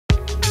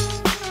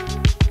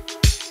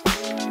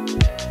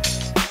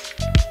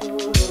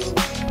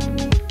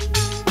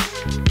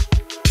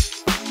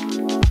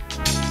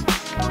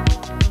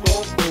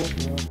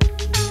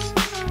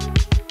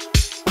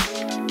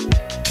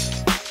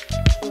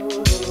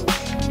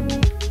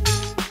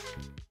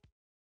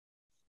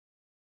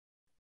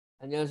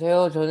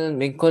안녕하세요. 저는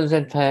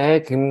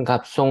민권센터의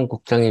김갑송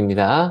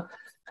국장입니다.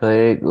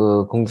 저의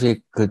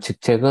공식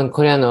직책은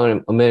코리안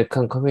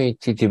아메리칸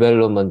커뮤니티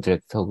디벨롭먼트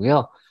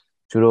디렉터고요.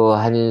 주로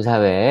한인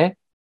사회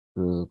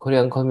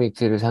코리안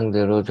커뮤니티를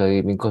상대로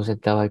저희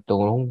민권센터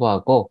활동을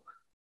홍보하고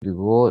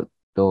그리고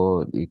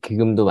또 이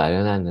기금도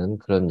마련하는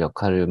그런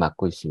역할을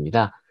맡고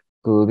있습니다.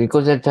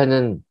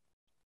 민권센터는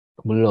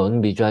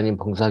물론 미주한인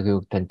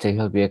봉사교육단체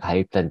협의회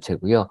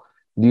가입단체고요.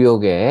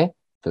 뉴욕에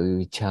저희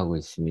위치하고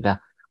있습니다.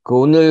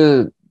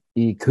 오늘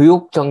이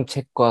교육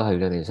정책과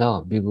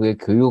관련해서 미국의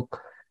교육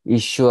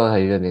이슈와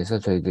관련해서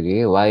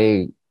저희들이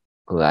Why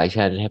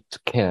아시안 have to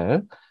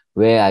care,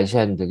 왜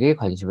아시안들이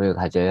관심을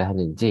가져야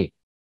하는지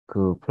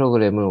그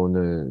프로그램을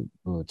오늘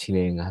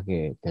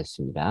진행하게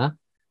됐습니다.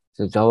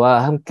 그래서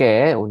저와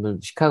함께 오늘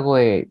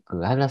시카고의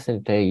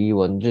하나센터의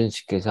이원준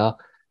씨께서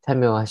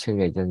참여하실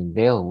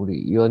예정인데요. 우리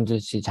이원준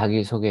씨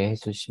자기 소개해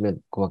주시면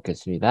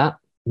고맙겠습니다.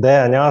 네,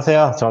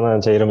 안녕하세요. 저는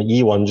제 이름은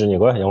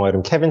이원준이고요. 영어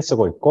이름 케빈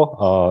쓰고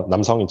있고,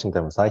 남성 인칭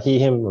대명사 he,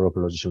 him으로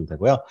불러주시면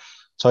되고요.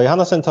 저희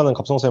하나센터는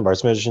갑성선생님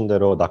말씀해주신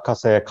대로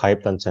나카세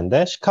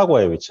가입단체인데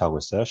시카고에 위치하고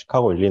있어요.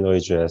 시카고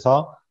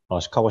일리노이주에서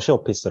시카고시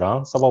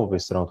오피스랑 서버브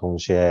오피스랑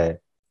동시에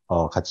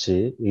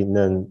같이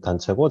있는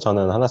단체고,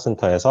 저는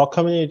하나센터에서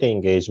커뮤니티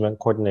인게이지먼트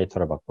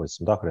코디네이터를 맡고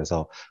있습니다.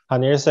 그래서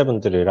한인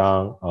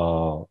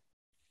 1세분들이랑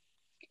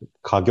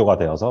가교가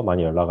되어서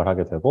많이 연락을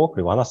하게 되고,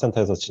 그리고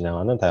하나센터에서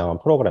진행하는 다양한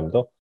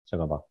프로그램도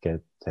제가 맡게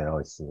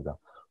되어 있습니다.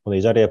 오늘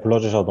이 자리에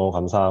불러주셔서 너무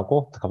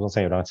감사하고,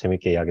 감독선생님이랑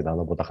재밌게 이야기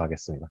나눠보도록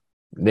하겠습니다.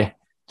 네.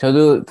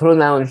 저도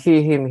프로나운 he,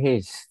 him,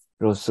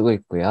 his로 쓰고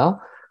있고요.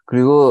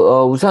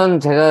 그리고 우선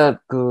제가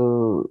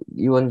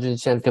이원준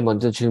씨한테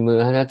먼저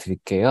질문을 하나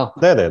드릴게요.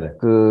 네네네.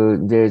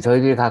 이제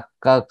저희들이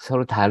각각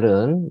서로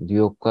다른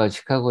뉴욕과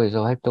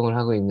시카고에서 활동을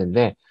하고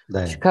있는데,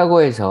 네.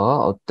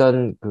 시카고에서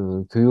어떤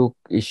교육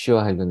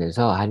이슈와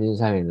관련해서 한인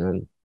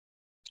사회는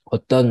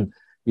어떤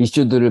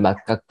이슈들을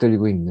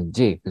맞닥뜨리고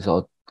있는지,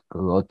 그래서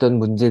어떤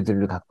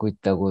문제들을 갖고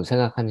있다고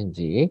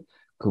생각하는지,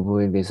 그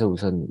부분에 대해서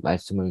우선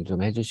말씀을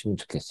좀 해주시면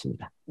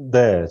좋겠습니다.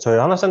 네, 저희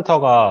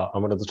하나센터가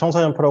아무래도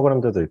청소년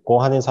프로그램들도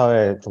있고,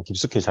 한인사회에 좀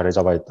깊숙이 자리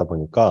잡아 있다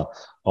보니까,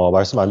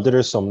 말씀 안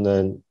드릴 수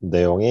없는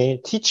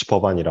내용이 티치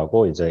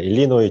법안이라고 이제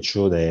일리노이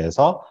주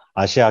내에서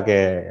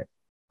아시아계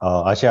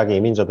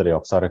이민자들의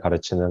역사를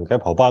가르치는 게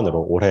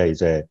법안으로 올해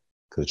이제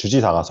그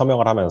주지사가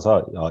서명을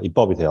하면서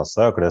입법이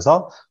되었어요.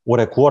 그래서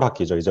올해 9월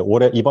학기죠. 이제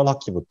이번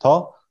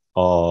학기부터,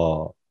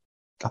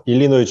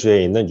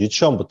 일리노이주에 있는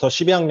유치원부터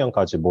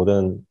 12학년까지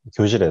모든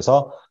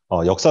교실에서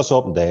역사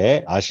수업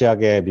내에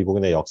아시아계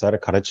미국인의 역사를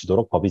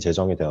가르치도록 법이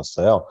제정이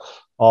되었어요.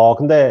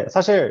 근데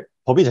사실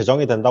법이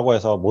제정이 된다고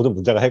해서 모든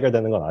문제가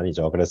해결되는 건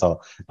아니죠. 그래서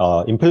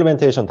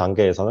임플리멘테이션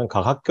단계에서는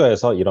각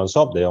학교에서 이런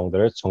수업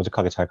내용들을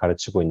정직하게 잘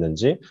가르치고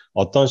있는지,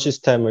 어떤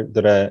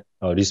시스템들의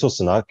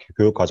리소스나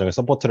교육 과정의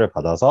서포트를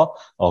받아서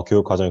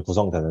교육 과정이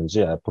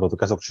구성되는지 앞으로도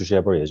계속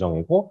주시해 볼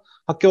예정이고,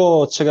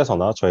 학교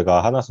측에서나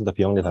저희가 하나센터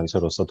비영리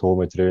단체로서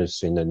도움을 드릴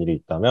수 있는 일이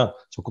있다면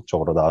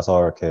적극적으로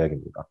나설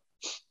계획입니다.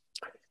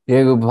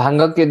 예,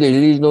 반갑게도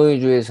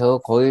일리노이주에서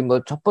거의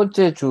뭐 첫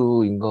번째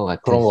주인 것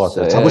그런 것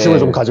같아요. 같았어요. 자부심을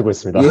좀 예, 가지고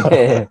있습니다.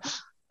 예.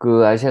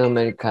 아시안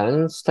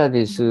아메리칸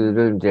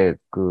스타디스를 이제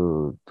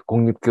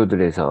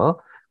공립교들에서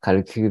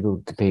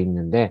가르치기로 돼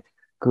있는데,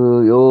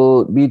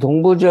 미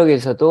동부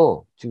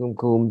지역에서도 지금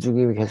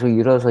움직임이 계속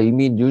일어서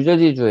이미 맞아요,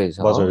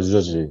 뉴저지주에서,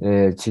 유저지. 예,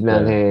 네.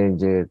 지난해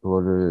이제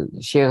그거를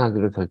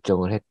시행하기로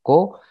결정을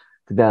했고,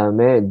 그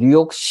다음에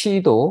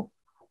뉴욕시도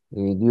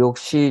이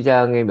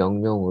뉴욕시장의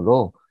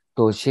명령으로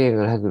또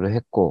시행을 하기로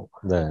했고,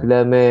 그 네.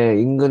 다음에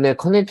인근의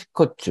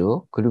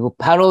커네티컷주, 그리고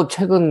바로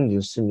최근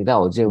뉴스입니다.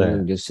 어제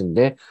오늘 네.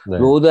 뉴스인데, 네.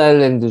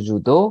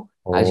 로드아일랜드주도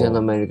아시안 오,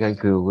 아메리칸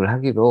교육을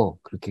하기로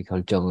그렇게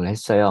결정을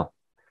했어요.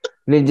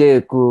 근데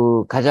이제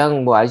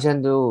가장 뭐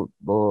아시안도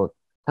뭐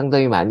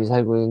상당히 많이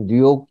살고 있는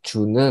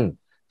뉴욕주는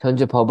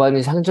현재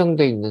법안이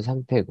상정돼 있는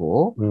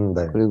상태고,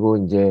 네. 그리고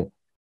이제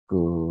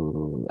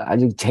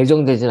아직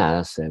제정되진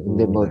않았어요.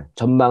 근데 뭐 네.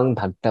 전망은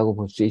밝다고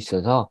볼 수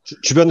있어서,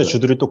 주변의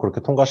주들이 또 그렇게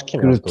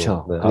통과시키면 또,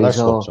 그렇죠. 네, 안 할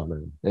수가 그래서, 없죠.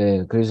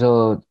 네.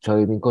 그래서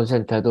저희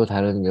민권센터도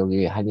다른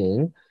여기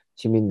한인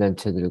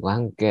시민단체들과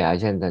함께,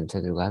 아시안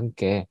단체들과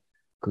함께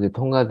그게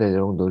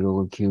통과되도록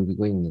노력을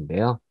기울이고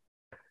있는데요.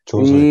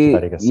 좋은 소식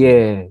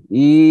기다리겠습니다.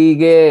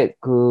 이게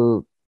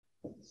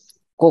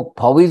꼭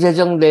법이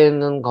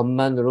제정되는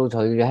것만으로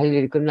저희들이 할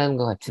일이 끝나는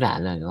것 같지는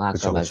않아요. 아까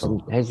그쵸, 그쵸.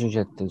 말씀해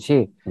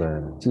주셨듯이 네.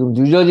 지금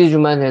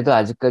뉴저지주만 해도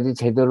아직까지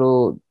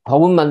제대로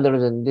법은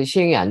만들어졌는데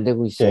시행이 안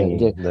되고 있어요. 시행이,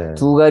 이제 네.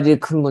 두 가지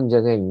큰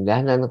문제가 있는데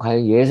하나는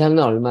과연 예산을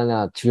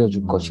얼마나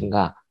들여줄 음,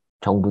 것인가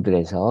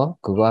정부들에서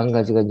그거 한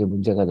가지가 이제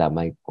문제가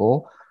남아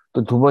있고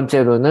또 두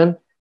번째로는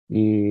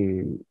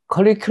이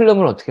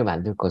커리큘럼을 어떻게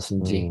만들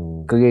것인지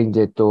음, 그게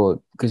이제 또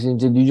그래서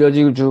이제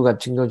뉴저지주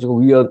같은 경우 지금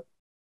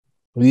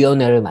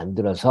위원회를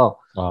만들어서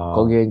아,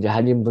 거기에 이제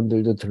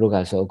한인분들도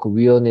들어가서 그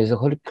위원회에서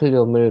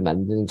커리큘럼을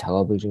만드는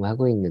작업을 좀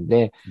하고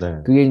있는데 네.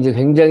 그게 이제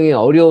굉장히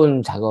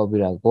어려운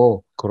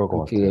작업이라고 그럴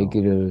것 그렇게 같아요.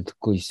 얘기를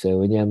듣고 있어요.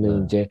 네.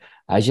 왜냐하면 이제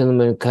아시안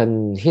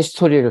아메리칸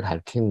히스토리를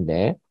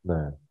가르치는데 네.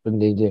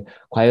 그런데 이제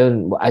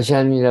과연 뭐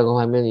아시안이라고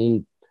하면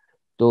이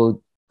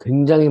또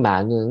굉장히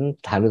많은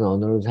다른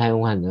언어를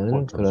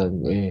사용하는 그렇죠, 그렇죠.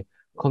 그런 네. 예,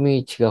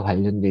 커뮤니티가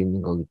관련돼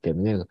있는 거기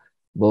때문에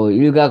뭐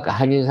일각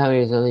한인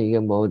사회에서는 이게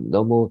뭐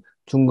너무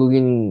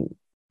중국인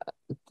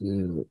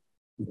그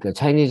그러니까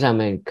차이니즈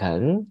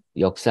아메리칸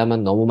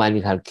역사만 너무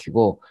많이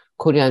가르치고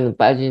코리아는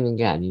빠지는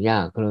게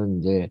아니냐 그런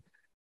이제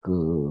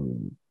그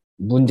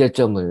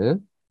문제점을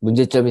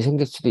문제점이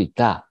생길 수도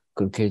있다.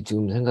 그렇게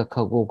지금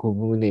생각하고 그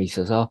부분에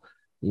있어서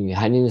이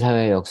한인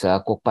사회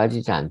역사가 꼭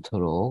빠지지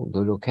않도록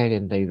노력해야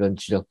된다 이런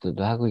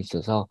지적들도 하고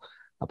있어서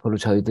앞으로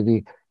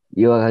저희들이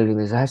이와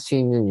관련해서 할 수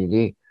있는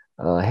일이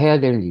해야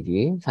될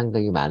일이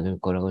상당히 많을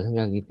거라고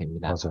생각이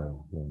됩니다.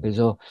 맞아요. 네.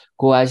 그래서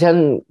그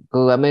아시안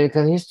그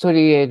아메리칸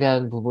히스토리에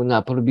대한 부분은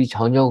앞으로 미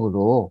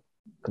전역으로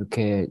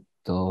그렇게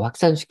더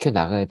확산시켜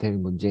나가야 될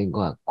문제인 것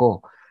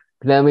같고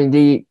그다음에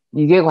이제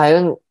이게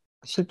과연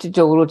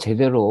실질적으로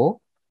제대로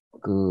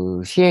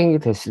그 시행이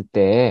됐을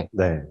때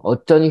네.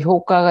 어떤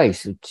효과가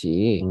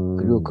있을지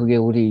그리고 음, 그게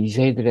우리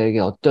 2세들에게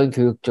어떤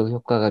교육적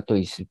효과가 또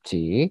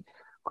있을지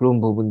그런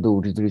부분도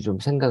우리들이 좀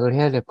생각을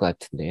해야 될 것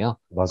같은데요.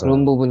 그런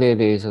맞아요. 부분에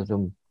대해서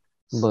좀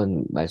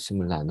한번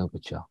말씀을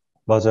나눠보죠.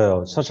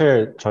 맞아요.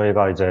 사실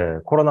저희가 이제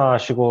코로나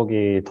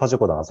시국이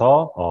터지고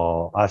나서,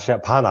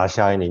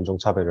 반아시아인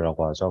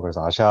인종차별이라고 하죠.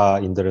 그래서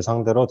아시아인들을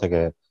상대로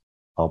되게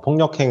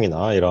폭력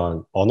행위나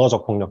이런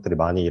언어적 폭력들이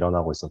많이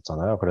일어나고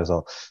있었잖아요.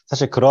 그래서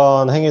사실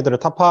그런 행위들을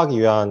타파하기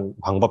위한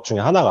방법 중에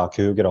하나가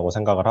교육이라고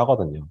생각을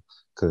하거든요.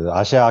 그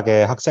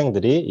아시아계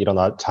학생들이 이런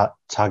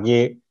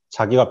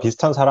자기와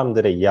비슷한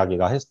사람들의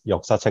이야기가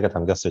역사책에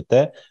담겼을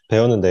때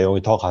배우는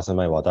내용이 더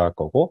가슴에 와닿을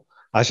거고,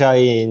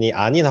 아시아인이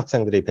아닌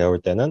학생들이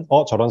배울 때는,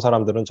 저런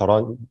사람들은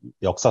저런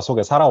역사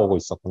속에 살아오고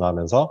있었구나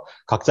하면서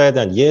각자에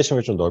대한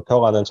이해심을 좀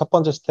넓혀가는 첫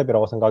번째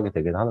스텝이라고 생각이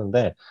되긴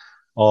하는데,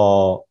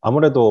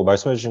 아무래도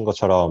말씀해 주신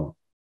것처럼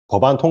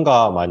법안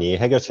통과만이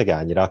해결책이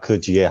아니라 그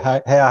뒤에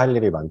해야 할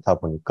일이 많다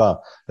보니까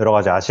여러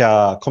가지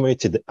아시아계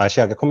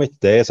커뮤니티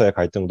내에서의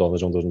갈등도 어느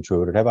정도 좀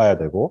조율을 해봐야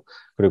되고,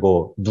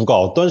 그리고 누가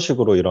어떤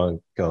식으로 이런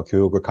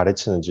교육을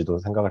가르치는지도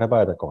생각을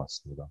해봐야 될 것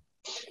같습니다.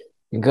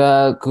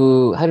 그러니까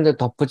그 한 대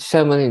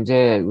덧붙이자면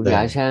이제 우리 네,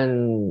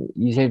 아시안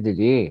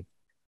 2세들이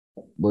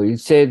뭐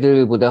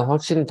 1세들보다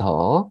훨씬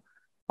더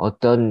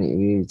어떤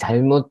이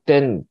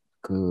잘못된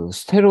그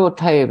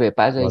스테레오타입에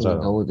빠져 있는 맞아요.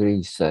 경우들이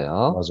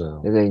있어요.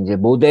 맞아요. 그러니까 이제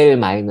모델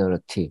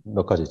마이너리티,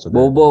 몇 가지 있죠. 네,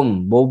 네.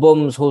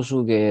 모범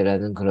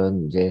소수계라는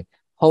그런 이제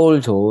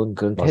허울 좋은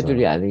그런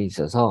테두리 맞아요. 안에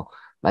있어서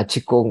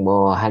마치 꼭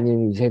뭐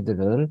한인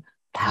 2세들은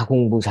다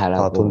공부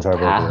다 돈 잘하고 잘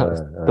벌고, 다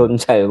예, 돈 예.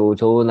 잘 벌고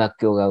좋은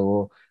학교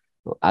가고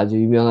아주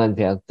유명한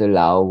대학들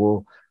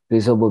나오고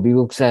그래서 뭐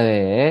미국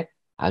사회에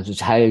아주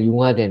잘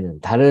융화되는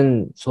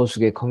다른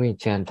소수의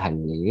커뮤니티와는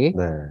달리.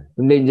 네,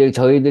 근데 이제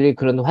저희들이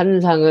그런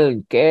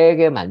환상을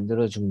깨게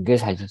만들어준 게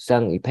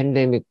사실상 이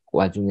팬데믹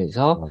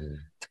와중에서 맞아요.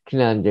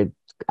 특히나 이제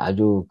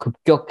아주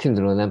급격히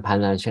늘어난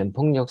반아시안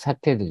폭력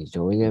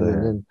사태들이죠. 네,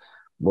 왜냐면은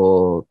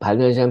뭐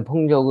반아시안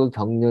폭력을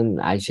겪는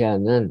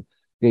아시아는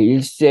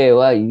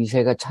 1세와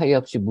 2세가 차이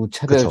없이 그쵸.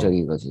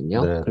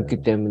 무차별적이거든요. 네, 네,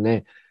 그렇기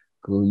때문에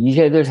그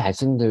 2세들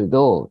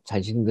자신들도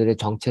자신들의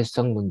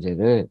정체성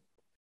문제를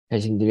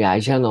자신들이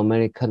아시안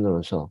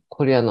아메리칸으로서,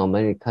 코리안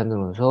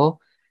아메리칸으로서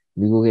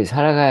미국에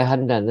살아가야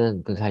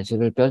한다는 그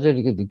사실을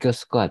뼈저리게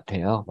느꼈을 것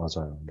같아요.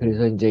 맞아요. 네,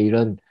 그래서 이제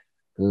이런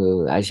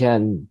그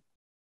아시안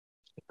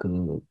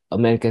그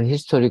아메리칸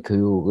히스토리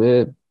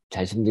교육을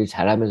자신들이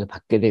잘하면서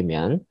받게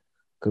되면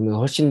그러면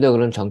훨씬 더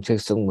그런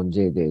정책성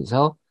문제에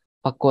대해서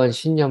확고한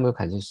신념을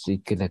가질 수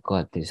있게 될 것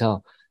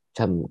같아서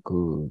참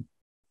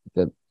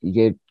그러니까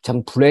이게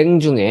참 불행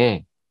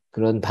중에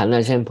그런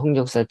반아시안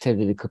폭력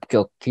사태들이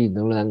급격히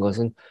늘어난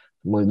것은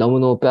정말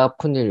너무너무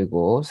뼈아픈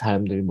일이고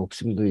사람들이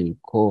목숨도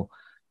잃고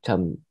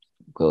참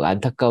그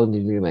안타까운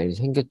일들이 많이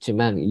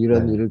생겼지만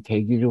이런 네, 일을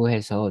계기로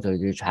해서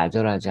저희들이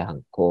좌절하지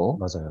않고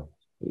맞아요.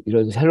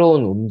 이런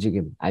새로운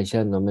움직임,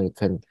 아시안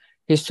아메리칸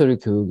히스토리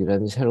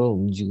교육이라는 새로운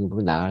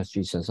움직임으로 나갈 수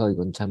있어서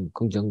이건 참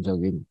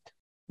긍정적인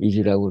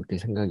일이라고 그렇게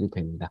생각이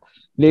됩니다.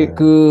 근데 네,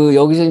 그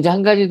여기서 이제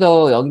한 가지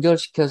더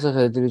연결시켜서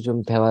저희들이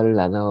좀 대화를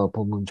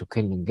나눠보면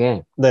좋겠는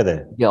게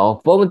네네. 이게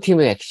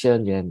어퍼머티브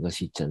액션이라는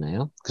것이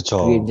있잖아요.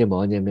 그게 이제 그쵸.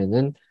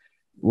 뭐냐면은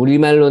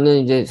우리말로는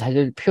이제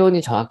사실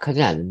표현이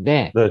정확하지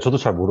않은데 네, 저도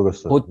잘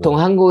모르겠어요. 네. 보통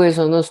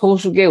한국에서는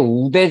소수의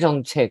우대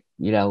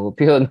정책이라고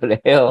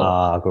표현을 해요.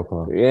 아,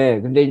 그렇구나. 예,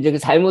 근데 이제 그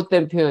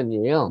잘못된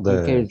표현이에요. 네,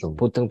 그렇게 좀,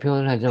 보통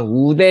표현을 하죠.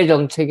 우대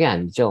정책이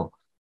아니죠.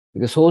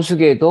 그러니까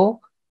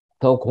소수계도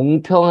더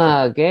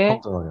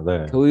공평하게 평등하게,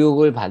 네.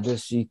 교육을 받을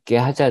수 있게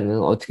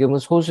하자는 어떻게 보면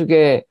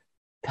소수계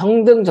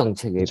평등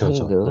정책이에요. 그쵸,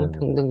 그쵸. 네, 네.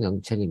 평등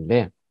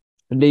정책인데.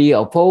 근데 이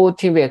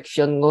어퍼워티브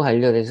액션과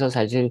관련해서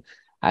사실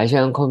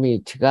아시안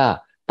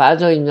커뮤니티가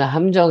빠져 있는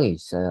함정이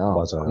있어요.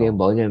 그게 맞아요.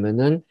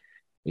 뭐냐면은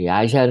이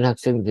아시안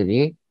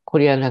학생들이,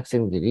 코리안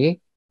학생들이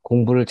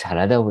공부를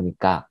잘하다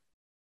보니까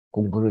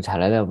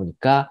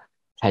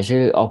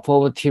사실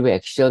어퍼머티브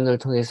액션을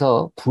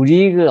통해서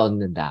불이익을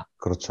얻는다.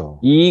 그렇죠.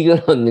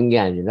 이익을 얻는 게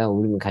아니라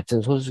우리는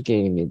같은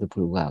소수계임에도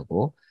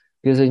불구하고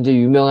그래서 이제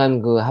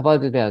유명한 그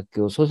하버드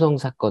대학교 소송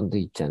사건도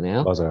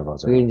있잖아요. 맞아요,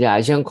 그게 맞아요. 이제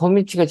아시안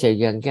커뮤니티가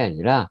제기한 게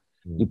아니라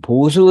이 음,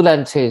 보수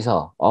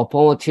단체에서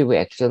어퍼머티브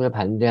액션을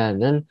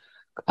반대하는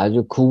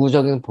아주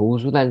극우적인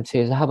보수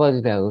단체에서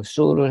하버드 대학을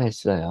수를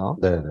했어요.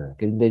 네네.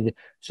 근데 이제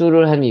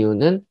수를 한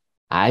이유는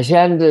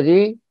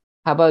아시안들이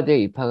하버드에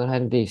입학을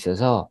한 데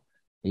있어서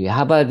이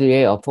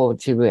하버드의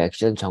어퍼머티브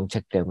액션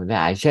정책 때문에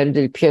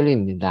아시안들이 피해를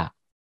입는다.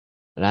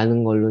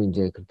 라는 걸로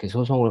이제 그렇게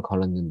소송을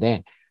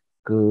걸었는데,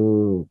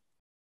 그,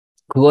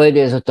 그거에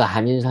대해서 또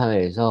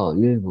한인사회에서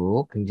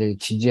일부 굉장히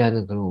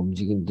지지하는 그런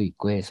움직임도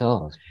있고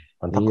해서, 맞아요.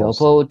 이 안타까웠습니다.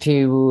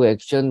 어퍼머티브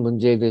액션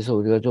문제에 대해서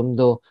우리가 좀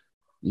더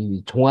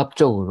이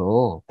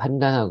종합적으로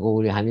판단하고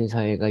우리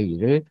한인사회가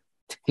이를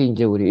특히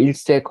이제 우리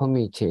 1세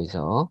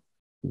커뮤니티에서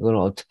이걸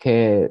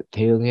어떻게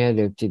대응해야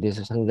될지에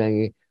대해서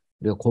상당히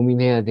우리가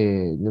고민해야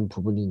되는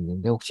부분이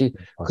있는데 혹시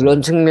그런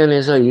맞아요.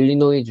 측면에서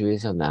일리노이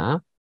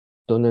주에서나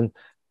또는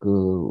그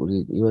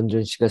우리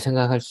이원준 씨가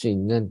생각할 수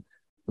있는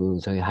그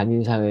저희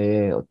한인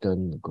사회의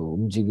어떤 그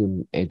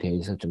움직임에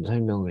대해서 좀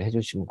설명을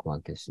해주시면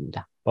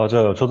고맙겠습니다.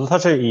 맞아요. 저도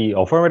사실 이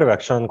affirmative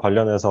action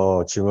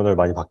관련해서 질문을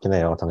많이 받긴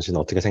해요. 당신은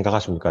어떻게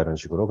생각하십니까? 이런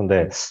식으로.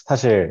 근데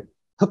사실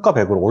흑과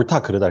백으로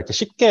옳다 그르다 이렇게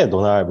쉽게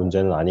논할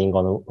문제는 아닌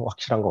거는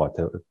확실한 것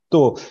같아요.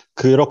 또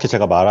그렇게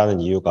제가 말하는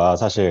이유가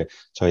사실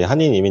저희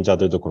한인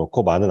이민자들도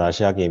그렇고 많은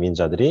아시아계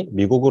이민자들이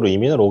미국으로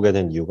이민을 오게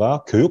된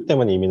이유가 교육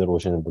때문에 이민을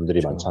오시는 분들이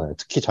그렇죠. 많잖아요.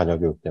 특히 자녀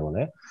교육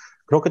때문에.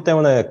 그렇기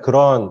때문에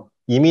그런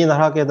이민을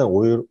하게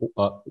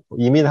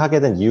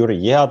된 이유를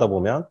이해하다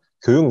보면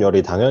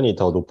교육열이 당연히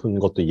더 높은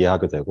것도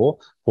이해하게 되고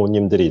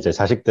부모님들이 이제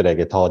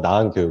자식들에게 더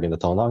나은 교육이나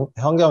더 나은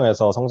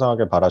환경에서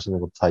성장하길 바라시는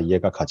것도 다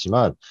이해가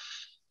가지만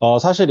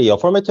사실 이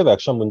어퍼메이티브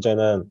액션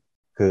문제는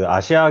그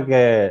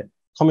아시아계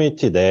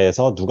커뮤니티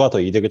내에서 누가 더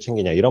이득을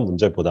챙기냐 이런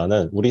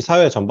문제보다는 우리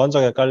사회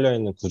전반적에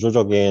깔려있는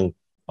구조적인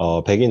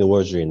백인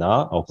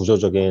우월주의나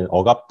구조적인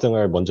억압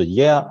등을 먼저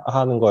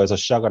이해하는 거에서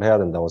시작을 해야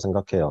된다고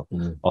생각해요.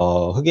 음.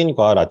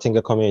 흑인과 라틴계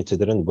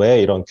커뮤니티들은 왜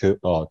이런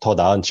더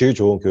나은 질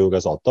좋은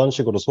교육에서 어떤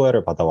식으로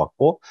소외를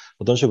받아왔고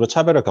어떤 식으로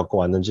차별을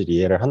겪어왔는지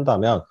이해를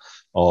한다면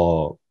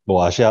뭐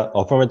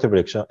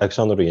어퍼메이티브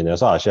액션으로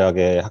인해서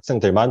아시아계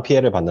학생들만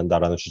피해를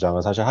받는다라는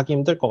주장은 사실 하기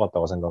힘들 것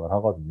같다고 생각을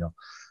하거든요.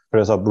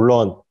 그래서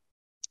물론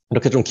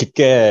이렇게 좀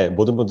깊게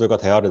모든 분들과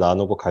대화를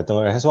나누고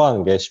갈등을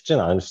해소하는 게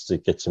쉽지는 않을 수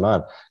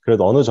있겠지만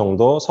그래도 어느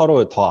정도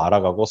서로 더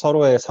알아가고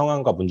서로의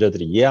상황과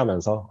문제들을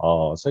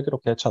이해하면서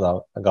슬기롭게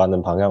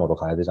헤쳐나가는 방향으로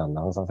가야 되지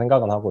않나 항상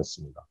생각은 하고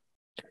있습니다.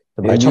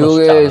 예, 말처럼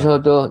쉽지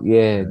않아요.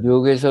 네.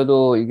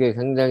 뉴욕에서도 이게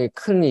굉장히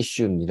큰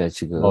이슈입니다, 맞아,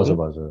 지금.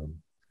 맞아요.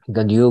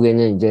 그러니까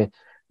뉴욕에는 이제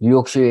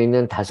뉴욕시에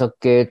있는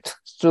 5개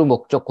특수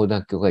목적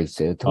고등학교가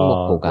있어요, 아, 네.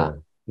 특목고가.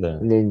 네.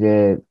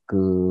 근데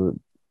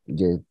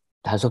이제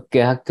 5개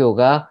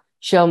학교가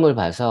시험을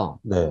봐서,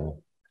 네.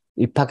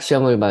 입학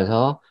시험을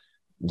봐서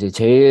이제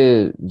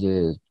제일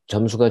이제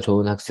점수가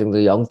좋은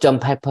학생들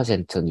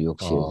 0.8%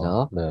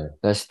 뉴욕시에서 네.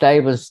 그러니까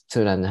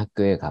스타이븐스트라는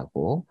학교에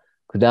가고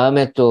그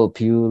다음에 또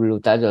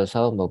비율로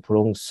따져서 뭐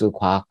브롱스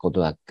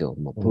과학고등학교,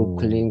 뭐 음,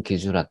 브루클린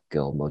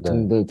기술학교 뭐 네.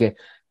 등등 이렇게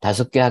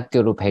 5개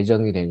학교로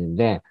배정이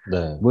되는데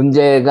네.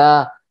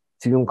 문제가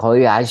지금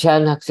거의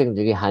아시안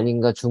학생들이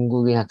한인과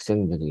중국인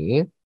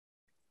학생들이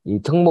이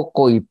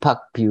특목고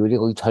입학 비율이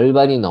거의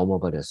절반이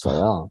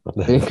넘어버렸어요.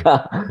 네.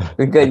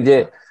 그러니까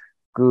이제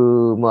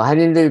뭐,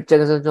 한인들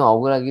입장에서 좀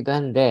억울하기도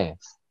한데,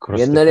 그럴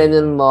수도 옛날에는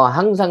있겠네요. 뭐,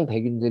 항상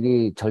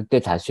백인들이 절대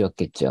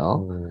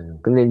다수였겠죠. 음,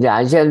 근데 이제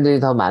아시안들이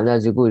더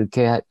많아지고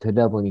이렇게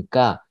되다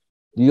보니까,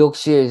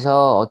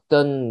 뉴욕시에서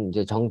어떤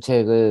이제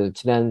정책을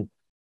지난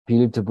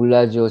빌드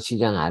블라지오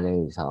시장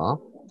안에서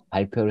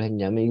발표를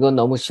했냐면, 이건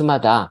너무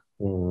심하다.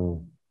 음,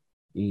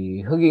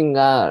 이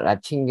흑인과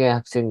라틴계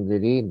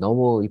학생들이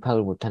너무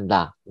입학을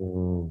못한다.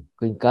 음,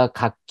 그러니까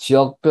각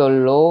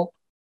지역별로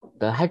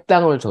어떤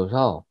할당을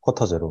줘서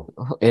쿼터 제로.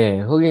 예, 네.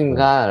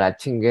 흑인과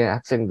라틴계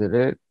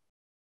학생들을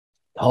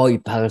더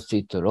입학할 수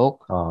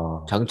있도록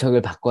아,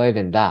 정책을 바꿔야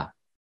된다.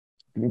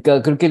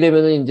 그러니까 그렇게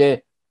되면은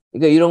이제,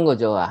 그러니까 이런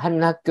거죠.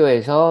 한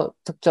학교에서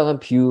특정한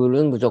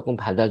비율은 무조건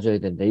받아줘야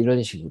된다.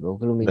 이런 식으로.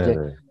 그러면 이제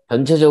네네.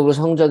 전체적으로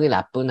성적이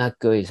나쁜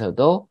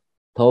학교에서도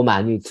더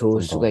많이 들어올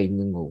좀 수가 더,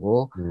 있는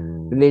거고.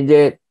 음, 근데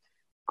이제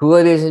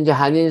그거에 대해서 이제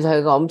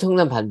한인사회가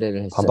엄청난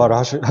반대를 반발을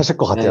했어요. 하실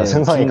것 같아요. 네,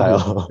 생상이 가요.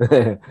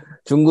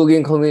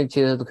 중국인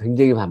커뮤니티에서도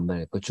굉장히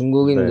반발했고, 네.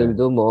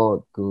 중국인들도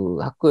뭐, 그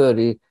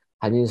학구열이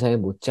한인사회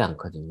못지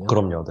않거든요.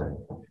 그럼요, 네.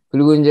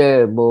 그리고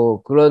이제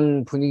뭐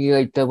그런 분위기가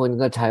있다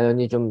보니까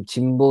자연히 좀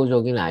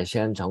진보적인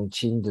아시안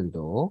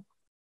정치인들도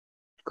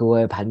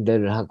그거에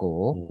반대를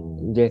하고,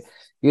 음, 이제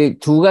이게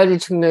두 가지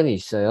측면이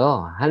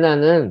있어요.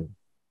 하나는,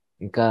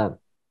 그러니까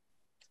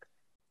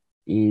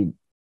이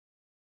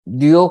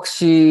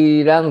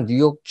뉴욕시랑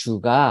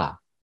뉴욕주가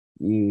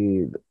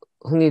이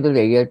흔히들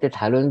얘기할 때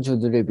다른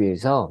주들에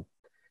비해서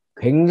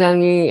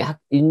굉장히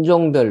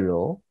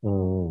인종별로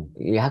음,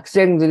 이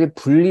학생들이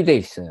분리돼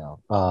있어요.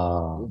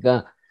 아,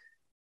 그러니까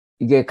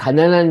이게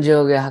가난한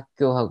지역의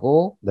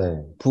학교하고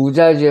네,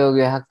 부자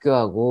지역의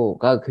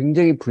학교하고가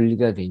굉장히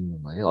분리가 돼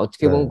있는 거예요.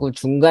 어떻게 보면 네. 그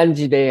중간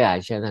지대에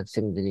아시안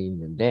학생들이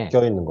있는데,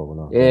 껴있는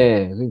거구나. 네,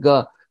 예,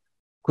 그러니까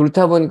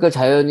그렇다 보니까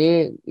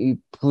자연히 이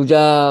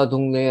부자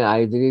동네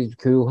아이들이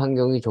교육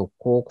환경이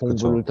좋고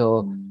공부를 그쵸.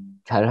 더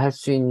잘 할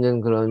수 있는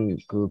그런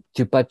그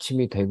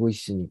뒷받침이 되고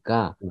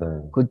있으니까 네.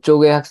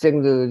 그쪽의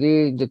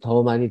학생들이 이제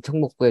더 많이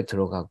특목고에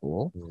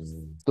들어가고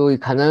음, 또 이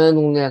가난한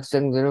동네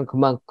학생들은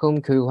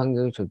그만큼 교육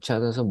환경이 좋지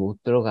않아서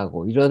못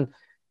들어가고 이런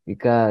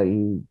그러니까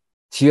이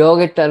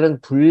지역에 따른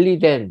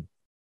분리된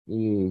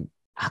이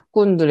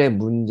학군들의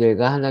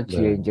문제가 하나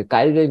뒤에 네. 이제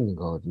깔려 있는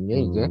거거든요,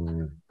 이게.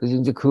 음, 그래서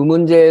이제 그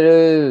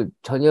문제를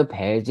전혀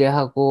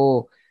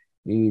배제하고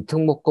이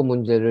특목고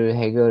문제를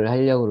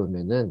해결하려고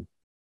그러면은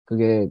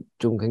그게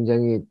좀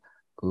굉장히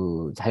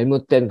그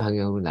잘못된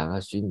방향으로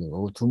나갈 수 있는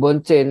거고. 두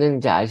번째는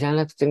이제 아시안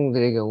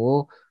학생들의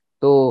경우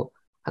또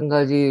한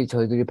가지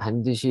저희들이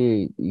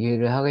반드시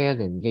이해를 해야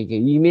되는 게 이게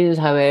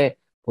이민사회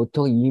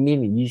보통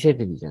이민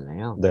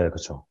 2세들이잖아요. 네,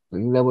 그쵸.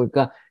 그러다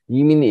보니까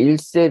이민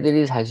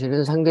 1세들이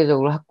사실은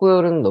상대적으로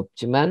학구열은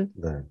높지만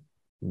네.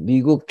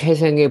 미국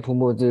태생의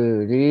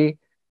부모들이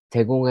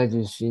제공해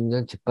줄 수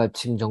있는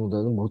뒷받침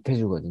정도는 못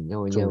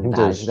해주거든요. 좀 왜냐하면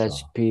다 힘드시죠.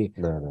 아시다시피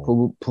네네.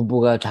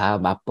 부부가 다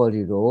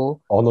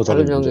맞벌이로 하루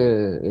언어적인 문제도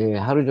종일, 있고. 예,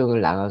 하루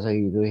종일 나가서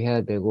일을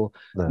해야 되고.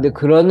 근데 네.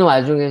 그런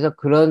와중에서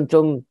그런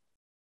좀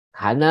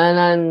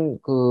가난한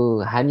그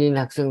한인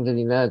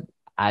학생들이나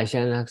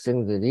아시안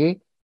학생들이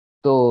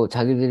또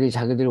자기들이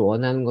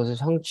원하는 것을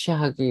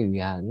성취하기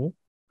위한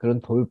그런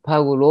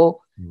돌파구로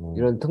음,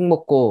 이런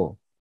특목고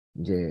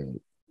이제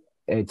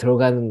에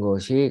들어가는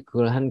것이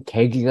그걸 한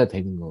계기가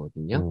되는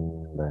거거든요.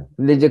 네.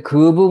 근데 이제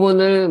그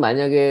부분을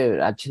만약에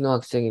라티노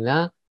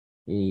학생이나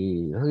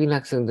이 흑인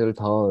학생들을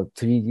더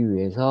들이기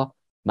위해서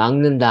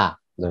막는다.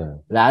 네.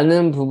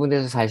 라는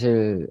부분에서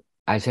사실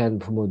아시안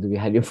부모들이,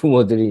 한인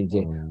부모들이 이제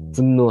음,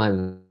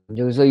 분노하는.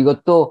 그래서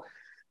이것도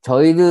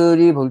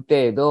저희들이 볼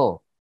때에도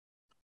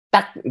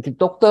딱 이렇게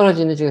똑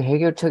떨어지는 지금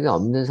해결책이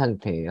없는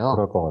상태예요.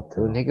 그럴 것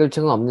그런 같아요.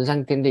 해결책은 없는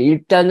상태인데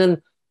일단은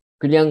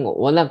그냥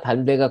워낙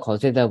반대가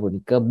거세다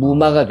보니까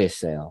무마가 아,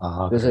 됐어요.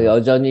 그래서 그래요.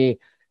 여전히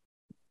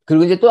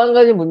그리고 이제 또 한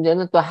가지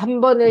문제는 또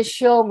한 번의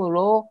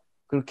시험으로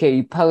그렇게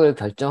입학을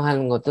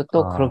결정하는 것도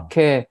또 아,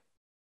 그렇게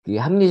이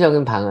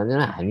합리적인 방안은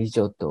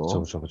아니죠, 그쵸, 또.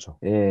 그쵸, 그쵸.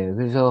 예,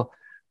 그래서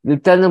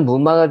일단은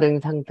무마가 된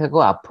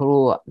상태고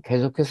앞으로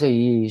계속해서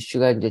이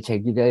이슈가 이제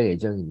제기될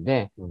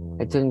예정인데 음,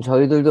 하여튼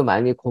저희들도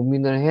많이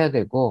고민을 해야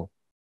되고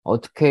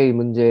어떻게 이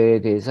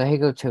문제에 대해서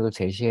해결책을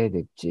제시해야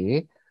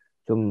될지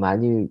좀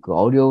많이 그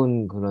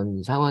어려운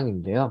그런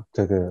상황인데요.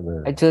 되게,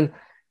 네. 하여튼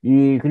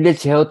근데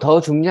제가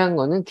더 중요한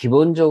거는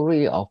기본적으로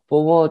이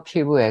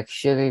어포머티브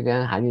액션에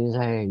대한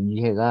한인사회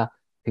이해가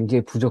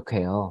굉장히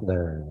부족해요. 네.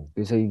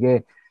 그래서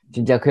이게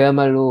진짜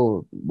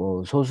그야말로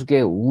뭐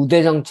소수의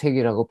우대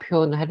정책이라고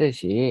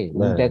표현하듯이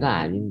네. 우대가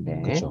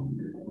아닌데 그쵸.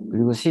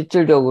 그리고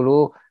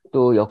실질적으로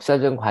또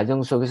역사적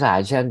과정 속에서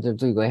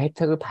아시안들도 이거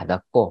혜택을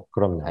받았고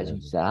그럼요. 네.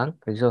 사실상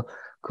그래서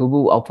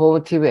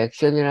어퍼머티브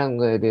액션이라는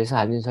거에 대해서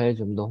한인사회에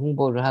좀 더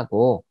홍보를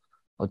하고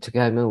어떻게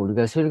하면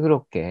우리가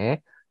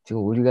슬기롭게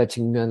지금 우리가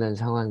직면한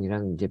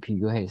상황이랑 이제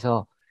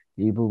비교해서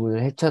이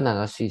부분을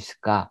헤쳐나갈 수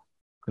있을까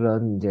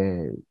그런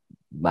이제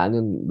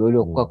많은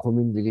노력과 음,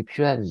 고민들이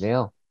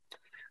필요한데요.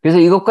 그래서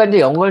이것과 이제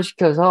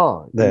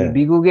연결시켜서 이 네.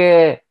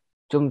 미국의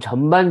좀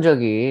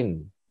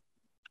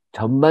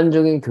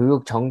전반적인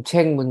교육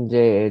정책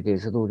문제에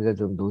대해서도 우리가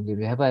좀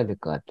논의를 해봐야 될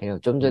것 같아요.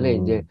 좀 전에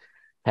이제 음,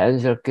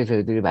 자연스럽게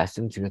저희들이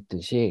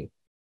말씀드렸듯이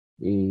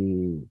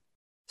이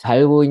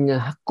살고 있는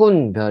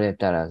학군별에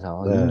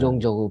따라서 네.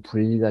 인종적으로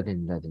분리가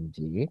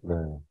된다든지 네.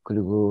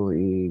 그리고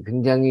이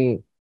굉장히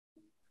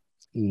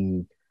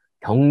이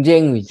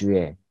경쟁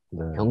위주의 네.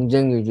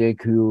 경쟁 위주의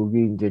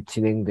교육이 이제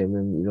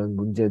진행되는 이런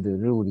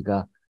문제들을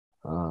우리가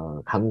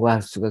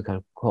간과할 수가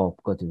결코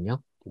없거든요.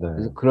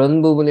 그래서 네.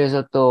 그런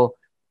부분에서 또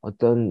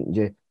어떤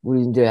이제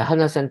우리 이제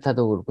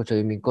하나센터도 그렇고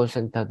저희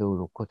민권센터도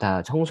그렇고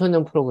다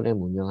청소년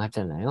프로그램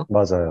운영하잖아요.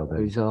 맞아요. 네.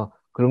 그래서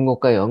그런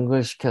것과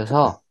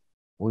연결시켜서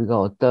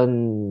우리가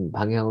어떤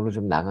방향으로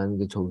좀 나가는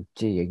게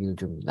좋을지 얘기를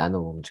좀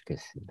나눠보면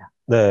좋겠습니다.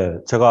 네,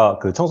 제가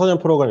그 청소년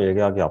프로그램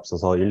얘기하기에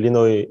앞서서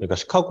그러니까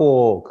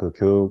시카고 그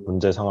교육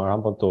문제 상황을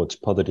한번 또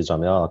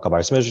짚어드리자면, 아까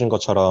말씀해 주신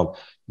것처럼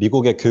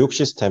미국의 교육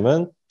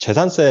시스템은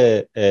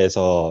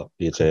재산세에서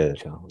이제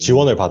그렇죠.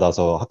 지원을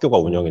받아서 학교가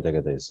운영이 음,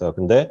 되게 돼 있어요.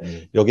 근데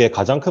음, 여기에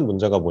가장 큰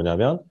문제가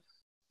뭐냐면,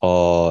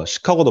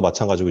 시카고도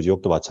마찬가지고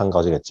뉴욕도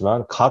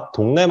마찬가지겠지만, 각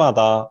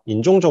동네마다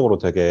인종적으로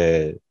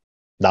되게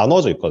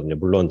나눠져 있거든요.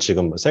 물론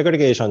지금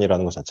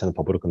세그리게이션이라는 것 자체는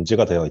법으로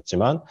금지가 되어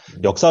있지만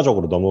음,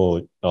 역사적으로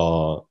너무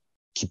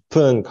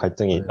깊은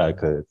갈등이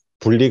그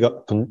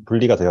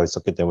분리가 되어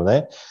있었기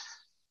때문에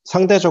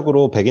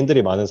상대적으로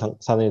백인들이 많은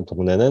사는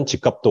동네는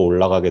집값도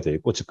올라가게 돼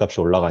있고 집값이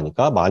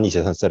올라가니까 많이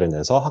재산세를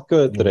내서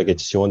학교들에게 음,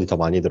 지원이 더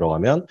많이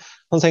들어가면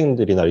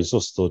선생님들이나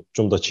리소스도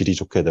좀 더 질이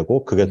좋게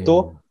되고 그게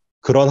또 예,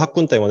 그런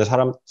학군 때문에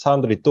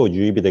사람들이 또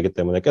유입이 되기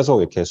때문에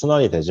계속 이렇게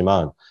순환이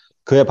되지만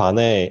그에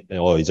반해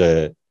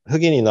이제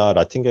흑인이나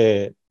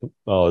라틴계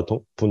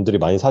분들이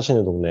많이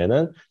사시는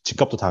동네에는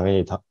집값도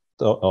당연히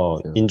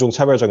그렇죠.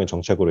 인종차별적인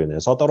정책으로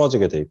인해서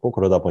떨어지게 돼 있고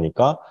그러다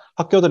보니까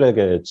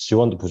학교들에게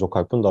지원도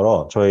부족할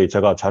뿐더러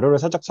제가 자료를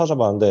살짝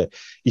찾아봤는데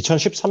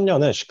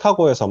 2013년에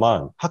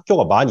시카고에서만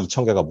학교가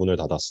 12,000개가 문을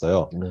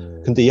닫았어요.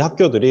 근데 이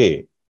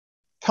학교들이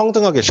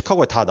평등하게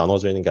시카고에 다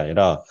나눠져 있는 게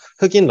아니라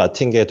흑인,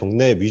 라틴계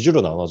동네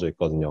위주로 나눠져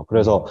있거든요.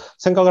 그래서 네.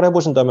 생각을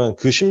해보신다면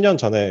그 10년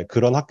전에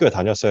그런 학교에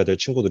다녔어야 될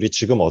친구들이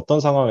지금 어떤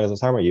상황에서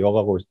삶을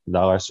이어가고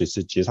나갈 수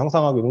있을지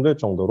상상하기 힘들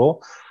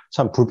정도로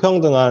참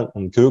불평등한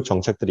교육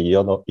정책들이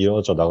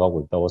이어져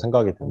나가고 있다고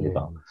생각이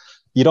듭니다. 네.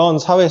 이런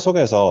사회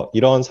속에서,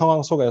 이런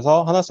상황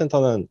속에서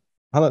하나센터는,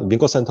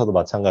 민코센터도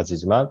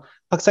마찬가지지만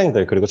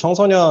학생들, 그리고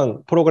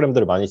청소년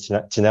프로그램들을 많이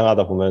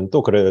진행하다 보면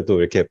또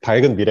그래도 이렇게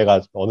밝은 미래가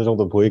어느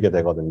정도 보이게 음.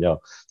 되거든요.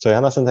 저희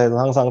하나센터에서는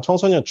항상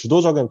청소년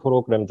주도적인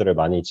프로그램들을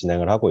많이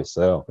진행을 하고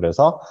있어요.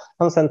 그래서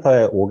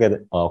하나센터에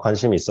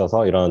관심이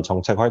있어서 이런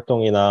정책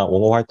활동이나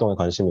옹호 활동에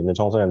관심이 있는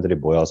청소년들이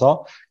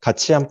모여서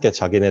같이 함께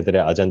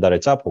자기네들의 아젠다를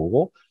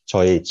짜보고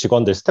저희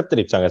직원들, 스태프들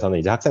입장에서는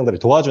이제 학생들을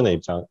도와주는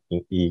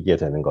입장이게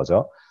되는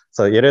거죠.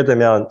 그래서 예를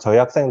들면 저희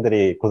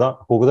학생들이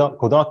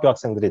고등학교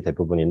학생들이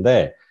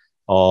대부분인데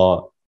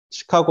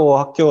시카고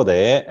학교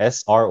내에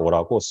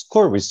SRO라고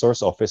School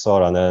Resource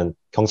Officer라는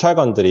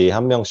경찰관들이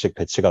한 명씩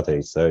배치가 돼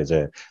있어요.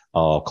 이제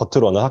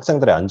겉으로는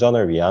학생들의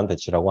안전을 위한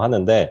배치라고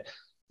하는데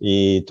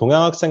이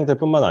동양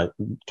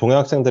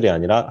학생들이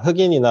아니라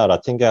흑인이나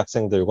라틴계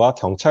학생들과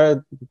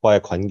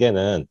경찰과의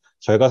관계는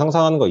저희가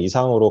상상하는 것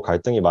이상으로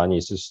갈등이 많이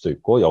있을 수도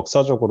있고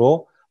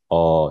역사적으로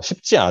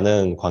쉽지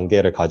않은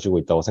관계를 가지고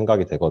있다고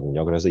생각이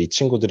되거든요. 그래서 이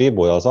친구들이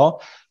모여서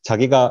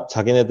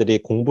자기네들이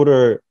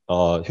공부를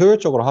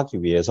효율적으로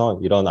하기 위해서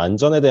이런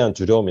안전에 대한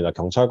두려움이나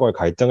경찰과의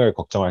갈등을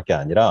걱정할 게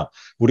아니라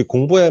우리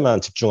공부에만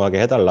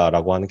집중하게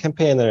해달라라고 하는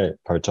캠페인을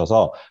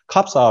벌쳐서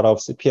Cops Out of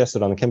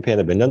CPS라는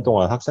캠페인을 몇 년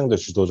동안 학생들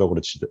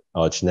주도적으로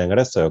진행을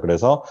했어요.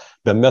 그래서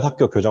몇몇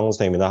학교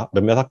교장선생님이나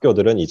몇몇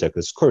학교들은 이제 그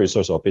School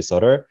Resource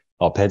Officer를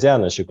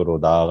배제하는 식으로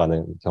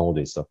나아가는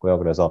경우도 있었고요.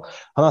 그래서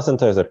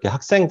하나센터에서 이렇게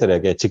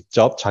학생들에게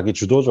직접 자기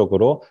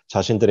주도적으로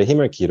자신들의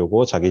힘을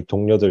기르고 자기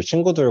동료들,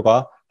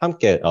 친구들과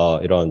함께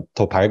이런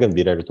더 밝은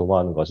미래를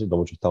도모하는 것이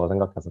너무 좋다고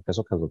생각해서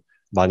계속해서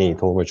많이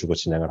도움을 주고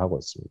진행을 하고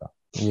있습니다.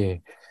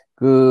 예.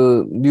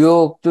 그,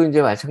 뉴욕도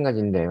이제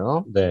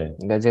마찬가지인데요. 네.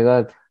 그러니까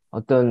제가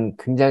어떤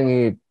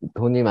굉장히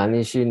돈이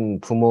많으신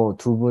부모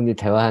두 분이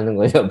대화하는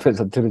걸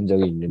옆에서 들은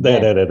적이 있는데,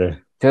 네네네네.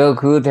 제가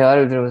그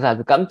대화를 들으면서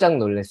아주 깜짝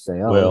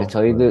놀랐어요. 그러니까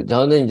왜요? 네.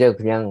 저는 이제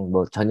그냥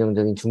뭐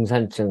전형적인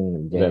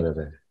중산층 이제 네네네.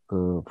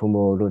 그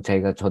부모로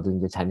저도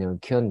이제 자녀를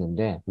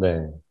키웠는데,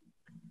 네.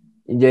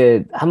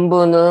 이제 한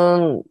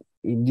분은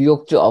이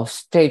뉴욕주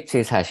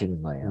업스테이트에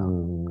사시는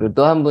거예요. 그리고 음,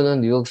 또 한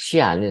분은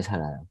뉴욕시 안에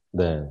살아요.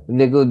 네.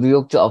 근데 그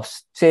뉴욕주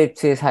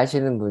업스테이트에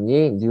사시는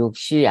분이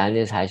뉴욕시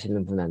안에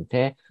사시는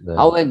분한테,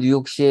 아, 네. 왜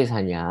뉴욕시에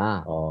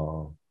사냐?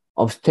 어,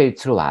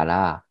 업스테이트로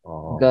와라.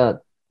 어, 그러니까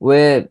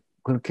왜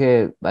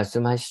그렇게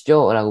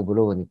말씀하시죠? 라고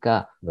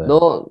물어보니까, 네.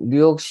 너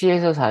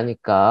뉴욕시에서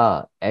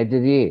사니까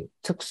애들이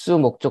특수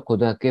목적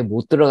고등학교에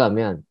못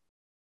들어가면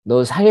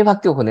너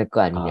사립학교 보낼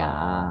거 아니냐.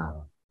 아,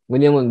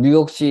 왜냐면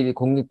뉴욕시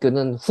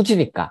공립교는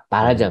후지니까,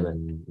 말하자면.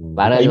 그러니까 이미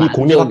말하자면,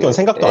 공립학교는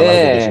생각도 안 하고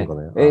계신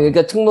거네요. 아,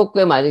 그러니까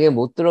특목고에 만약에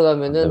못 안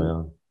들어가면은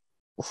되면,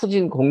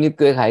 후진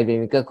공립교에 가야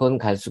되니까 그건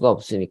갈 수가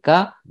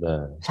없으니까 네.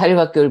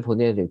 사립학교를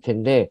보내야 될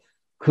텐데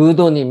그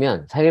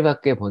돈이면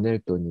사립학교에 보낼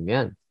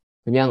돈이면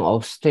그냥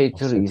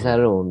업스테이트로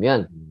이사를 업사이트로.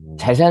 오면 음,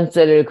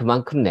 재산세를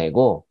그만큼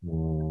내고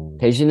음,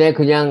 대신에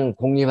그냥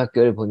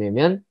공립학교를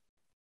보내면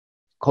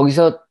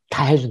거기서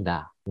다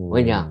해준다.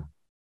 왜냐? 음,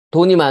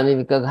 돈이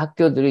많으니까 그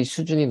학교들이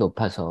수준이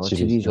높아서 집이,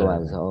 질이 네,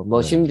 좋아서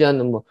뭐 네.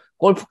 심지어는 뭐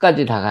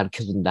골프까지 다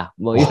가르쳐 준다.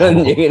 뭐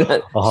이런 어, 얘기는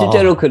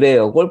실제로 아,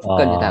 그래요.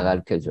 골프까지 다 아,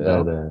 가르쳐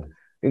줘요. 네네.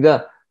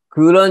 그러니까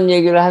그런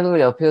얘기를 하는 걸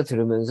옆에서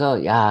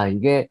들으면서 야,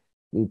 이게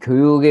이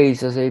교육에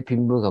있어서의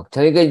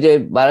빈부격차. 그러니까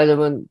이제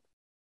말하자면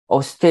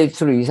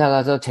업스테이트로 이사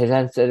가서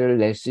재산세를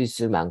낼 수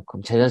있을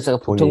만큼 재산세가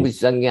보통 돈이,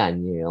 비싼 게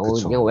아니에요. 그냥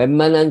그쵸.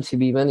 웬만한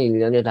집이면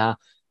 1년에 다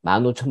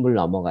 15,000불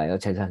넘어가요,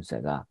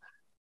 재산세가.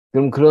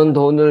 그럼 그런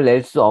돈을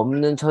낼 수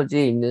없는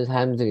처지에 있는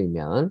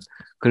사람들이면,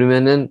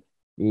 그러면은,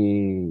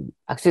 이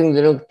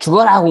학생들은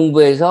죽어라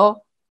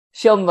공부해서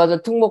시험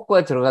봐서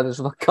특목고에 들어가는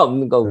수밖에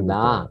없는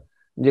거구나. 그러니까요.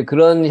 이제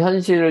그런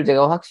현실을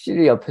제가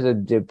확실히 옆에서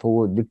이제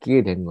보고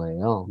느끼게 된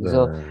거예요.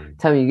 그래서 네.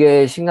 참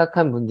이게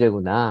심각한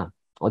문제구나.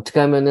 어떻게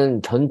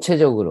하면은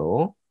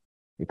전체적으로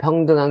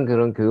평등한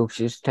그런 교육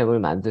시스템을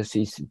만들 수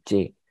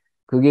있을지,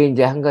 그게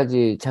이제 한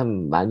가지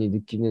참 많이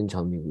느끼는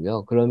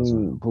점이고요. 그런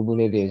맞아요.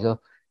 부분에 대해서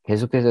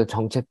계속해서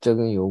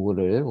정책적인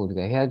요구를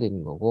우리가 해야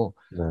되는 거고,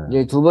 이제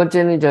네. 두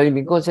번째는 저희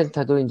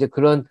민권센터도 이제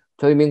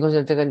저희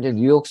민권센터가 이제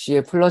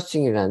뉴욕시의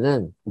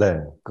플러싱이라는 네.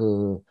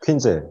 그,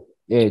 퀸즈.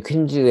 예,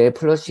 퀸즈의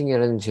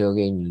플러싱이라는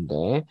지역에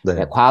있는데, 예,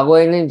 네.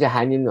 과거에는 이제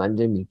한인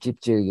완전 밀집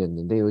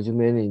지역이었는데,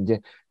 요즘에는 이제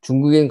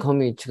중국인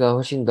커뮤니티가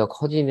훨씬 더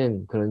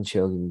커지는 그런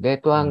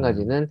지역인데, 또 한 음,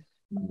 가지는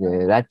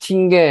이제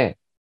라틴계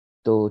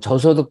또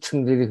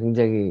저소득층들이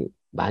굉장히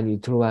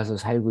많이 들어와서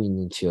살고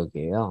있는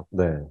지역이에요.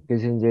 네,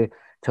 그래서 이제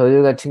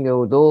저희 같은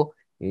경우도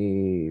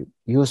이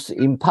유스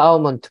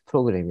임파워먼트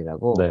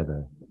프로그램이라고 네, 네,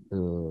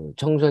 그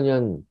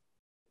청소년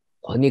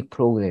권익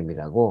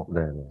프로그램이라고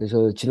네, 네,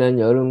 그래서 지난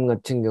여름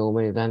같은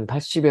경우만 해도 한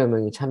 80여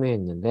명이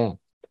참여했는데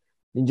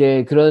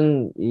이제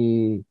그런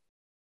이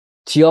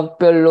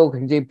지역별로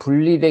굉장히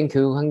분리된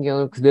교육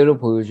환경을 그대로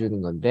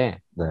보여주는 건데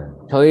네,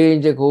 저희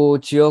이제 그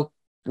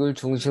지역을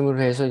중심으로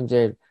해서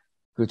이제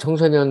그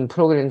청소년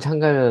프로그램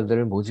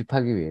참가자들을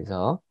모집하기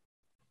위해서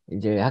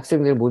이제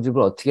학생들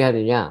모집을 어떻게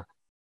하느냐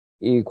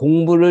이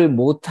공부를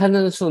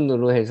못하는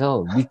순으로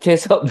해서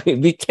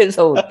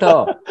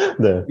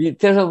네.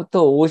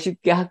 밑에서부터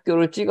 50개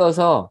학교를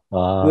찍어서 그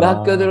아,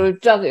 학교들을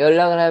쫙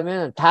연락을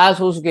하면 다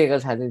소수계가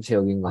사는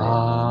지역인 거예요.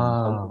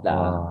 전부 다.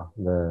 와,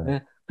 네,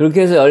 네.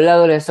 그렇게 해서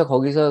연락을 해서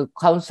거기서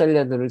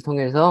카운셀러들을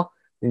통해서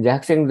이제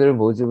학생들을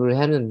모집을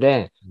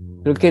하는데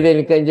그렇게 음,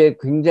 되니까 이제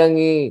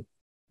굉장히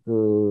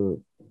그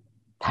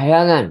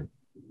다양한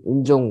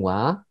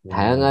인종과 음,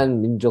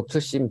 다양한 민족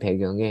출신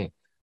배경의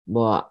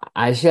뭐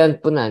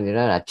아시안뿐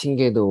아니라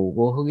라틴계도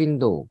오고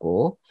흑인도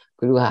오고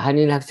그리고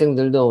한인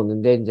학생들도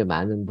오는데 이제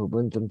많은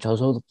부분 좀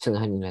저소득층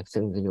한인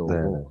학생들이 네,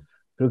 오고 네,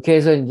 그렇게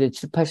해서 이제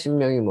 7,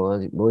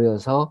 80명이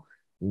모여서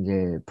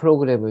이제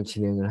프로그램을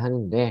진행을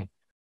하는데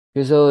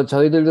그래서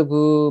저희들도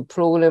그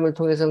프로그램을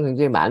통해서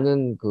굉장히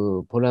많은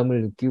그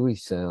보람을 느끼고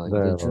있어요. 네,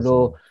 이제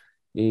주로 맞아요.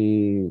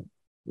 이,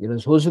 이런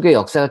소수의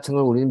역사 같은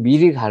걸 우리는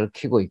미리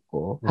가르치고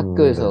있고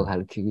학교에서 네,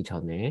 가르치기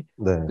전에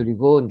네,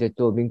 그리고 이제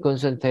또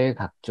민권센터의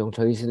각종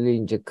저희들이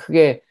이제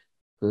크게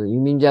그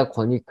이민자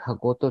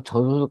권익하고 또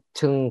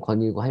저소득층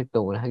권익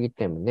활동을 하기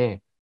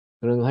때문에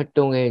그런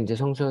활동에 이제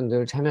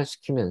청소년들을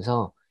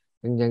참여시키면서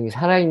굉장히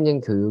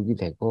살아있는 교육이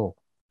되고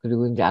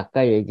그리고 이제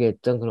아까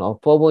얘기했던 그런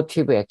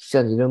어퍼머티브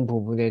액션 이런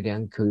부분에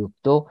대한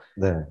교육도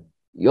네,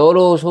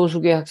 여러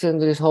소수의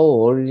학생들이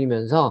서로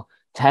어울리면서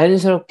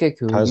자연스럽게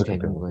교육이 자연스럽게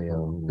되는 배우는,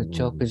 거예요.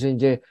 그렇죠? 그래서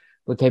이제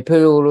뭐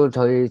대표적으로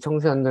저희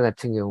청소년들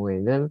같은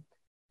경우에는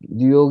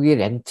뉴욕이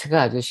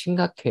렌트가 아주 아,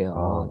 심각해요.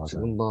 맞아요.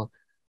 지금 뭐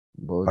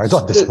말도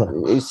안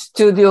되잖아요.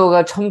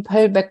 스튜디오가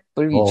 1,800불,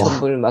 어,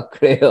 2,000불 막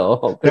그래요.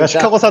 내가 그러니까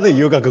시카고 사는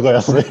이유가 그거야,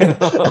 선생님.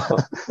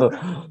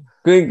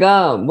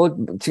 그러니까 뭐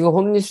지금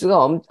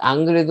홈리스가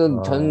안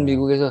그래도 전 아,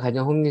 미국에서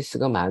가장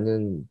홈리스가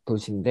많은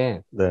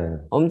도시인데 네,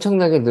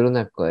 엄청나게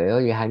늘어날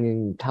거예요. 이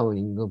한인타운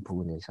인근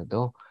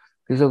부분에서도.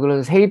 그래서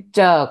그런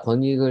세입자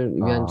권익을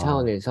위한 아,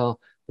 차원에서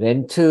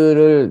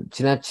렌트를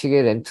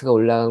지나치게 렌트가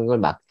올라가는 걸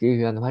막기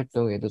위한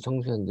활동에도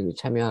청소년들이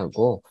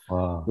참여하고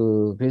아,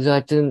 그래서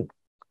하여튼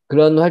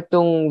그런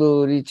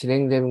활동들이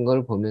진행되는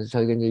걸 보면서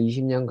저희가 이제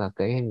 20년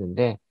가까이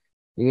했는데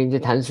이게 이제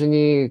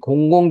단순히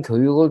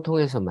공공교육을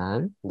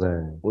통해서만 네,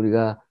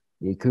 우리가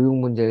이 교육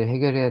문제를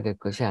해결해야 될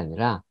것이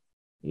아니라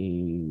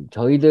이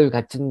저희들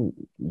같은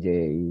이제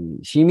이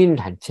시민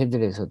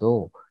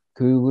단체들에서도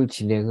교육을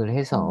진행을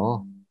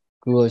해서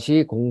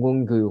그것이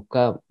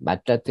공공교육과 같이,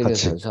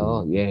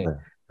 맞닥뜨려져서 예 네.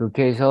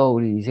 그렇게 해서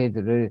우리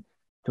 2세들을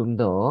좀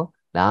더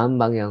나은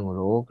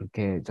방향으로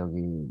그렇게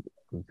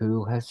그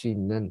교육할 수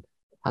있는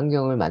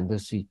환경을 만들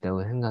수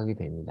있다고 생각이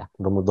됩니다.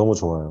 너무, 너무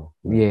좋아요.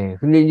 네. 예.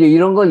 근데 이제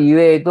이런 것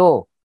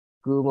이외에도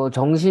그 뭐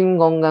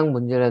정신건강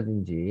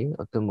문제라든지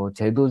어떤 뭐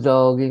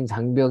제도적인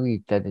장벽이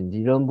있다든지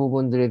이런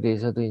부분들에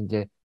대해서도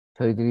이제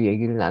저희들이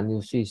얘기를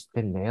나눌 수 있을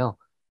텐데요.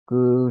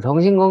 그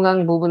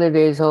정신건강 부분에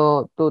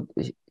대해서 또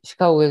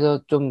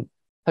시카고에서 좀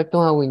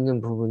활동하고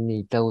있는 부분이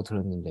있다고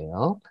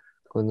들었는데요.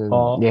 그거는,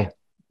 어, 예.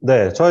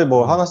 네, 저희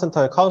뭐 음,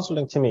 하나센터에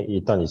카운슬링 팀이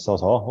일단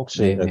있어서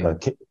혹시 그러니까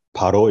네네.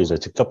 바로 이제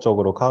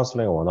직접적으로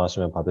카운슬링을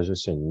원하시면 받으실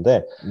수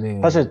있는데 네.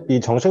 사실 이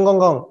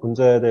정신건강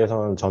문제에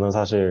대해서는 저는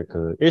사실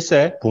그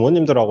 1세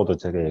부모님들하고도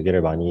되게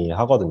얘기를 많이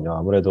하거든요.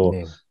 아무래도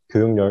네.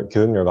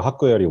 교육열과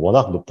학구열이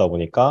워낙 높다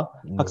보니까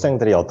네.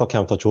 학생들이 어떻게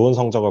하면 더 좋은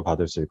성적을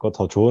받을 수 있고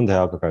더 좋은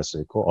대학을 갈 수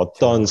있고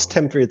어떤 그렇죠.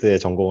 스템 필드에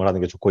전공을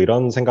하는 게 좋고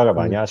이런 생각을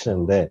많이 그렇죠.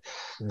 하시는데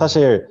네.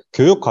 사실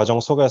교육 과정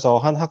속에서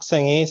한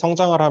학생이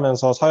성장을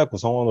하면서 사회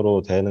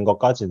구성원으로 되는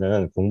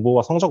것까지는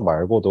공부와 성적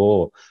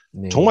말고도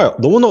네. 정말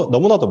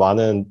너무나도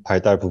많은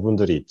발달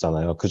부분들이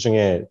있잖아요.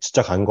 그중에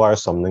진짜 간과할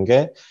수 없는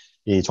게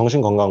이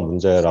정신건강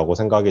문제라고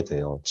생각이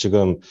돼요.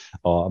 지금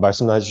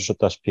말씀해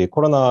주셨다시피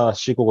코로나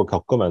시국을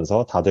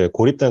겪으면서 다들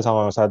고립된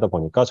상황을 살다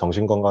보니까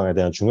정신건강에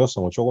대한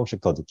중요성을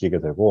조금씩 더 느끼게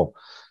되고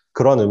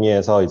그런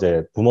의미에서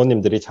이제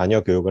부모님들이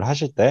자녀 교육을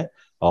하실 때,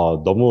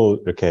 너무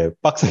이렇게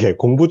빡세게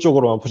공부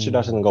쪽으로만 푸시를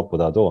하시는 음,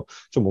 것보다도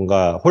좀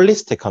뭔가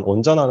홀리스틱한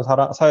온전한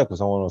사회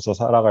구성원으로서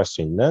살아갈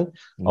수 있는,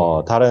 네.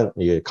 다른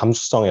이게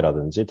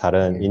감수성이라든지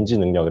다른 네. 인지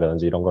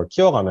능력이라든지 이런 걸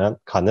키워가면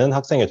가는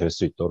학생이 될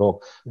수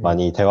있도록 네.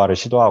 많이 대화를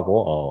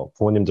시도하고,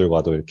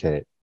 부모님들과도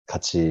이렇게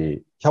같이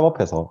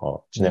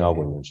협업해서,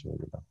 진행하고 네. 있는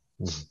중입니다.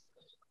 음.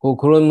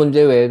 그런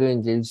문제 외에도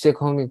이제 일세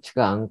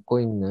커뮤니티가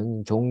안고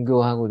있는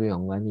종교하고도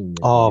연관이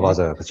아,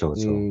 있는데, 맞아요. 그쵸,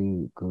 그쵸.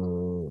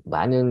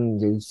 많은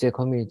이제 일세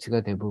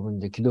커뮤니티가 대부분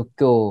이제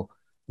기독교,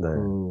 네,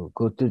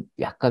 그것도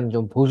약간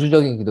좀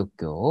보수적인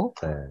기독교,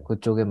 네,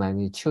 그쪽에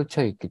많이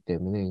치우쳐 있기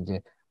때문에 이제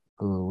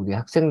우리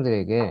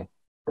학생들에게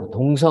그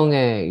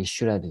동성애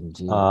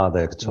이슈라든지, 아,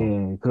 네, 그쵸.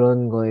 예,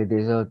 그런 거에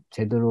대해서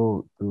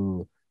제대로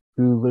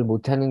교육을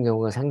못하는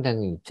경우가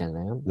상당히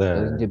있잖아요.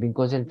 저희 이제 네.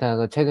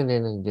 민권센터가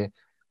최근에는 이제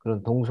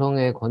그런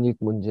동성애 권익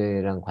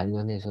문제랑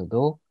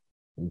관련해서도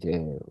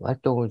이제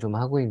활동을 좀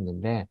하고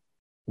있는데,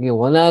 이게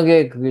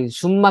워낙에 그게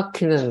숨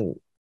막히는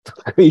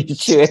그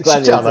이슈에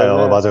쉽지 않아요.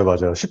 관해서는 맞아요,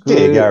 맞아요.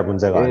 쉽게 얘기할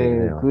문제가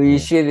아니긴 해요. 그 네.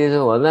 이슈에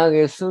대해서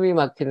워낙에 숨이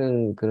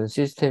막히는 그런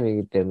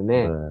시스템이기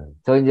때문에 네.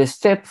 저 이제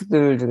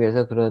스태프들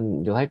중에서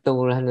그런 이제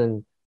활동을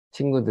하는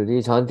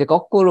친구들이 저한테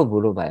거꾸로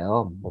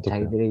물어봐요. 어떡해요?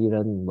 자기들이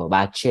이런 뭐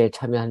마취에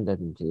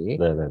참여한다든지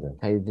네네네.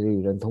 자기들이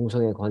이런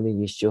동성애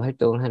권익 이슈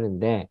활동을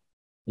하는데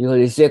이걸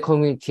일세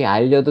커뮤니티에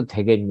알려도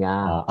되겠냐?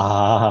 아,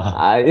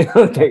 아,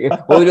 알려도 되게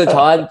오히려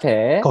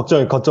저한테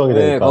걱정이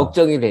예, 되니까.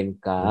 걱정이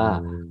되니까.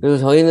 음, 그래서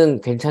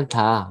저희는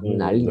괜찮다.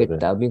 네네.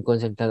 알리겠다.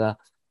 민권센터가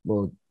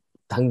뭐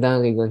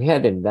당당하게 이건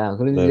해야 된다.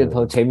 그런데 이제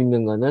더 네네네.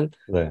 재밌는 거는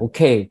네.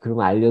 오케이.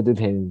 그러면 알려도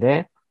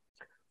되는데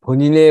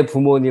본인의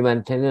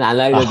부모님한테는 안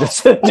아,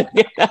 알려줬으면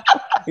좋겠다.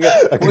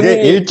 그러니까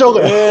그게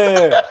일적으로.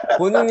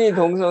 본인이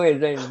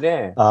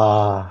동성애자인데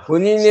아,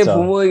 본인의 진짜.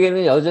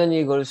 부모에게는 여전히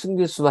이걸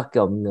숨길 수밖에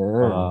없는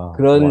아, 너무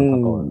그런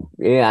안타까워요.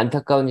 예,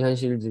 안타까운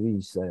현실들이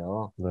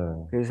있어요. 네.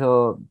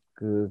 그래서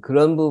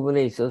그런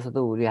부분에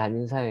있어서도 우리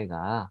한인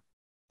사회가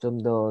좀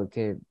더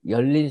이렇게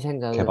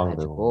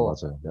개방되고,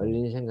 맞아요. 네.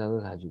 열린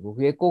생각을 가지고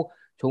그게 꼭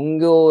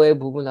종교의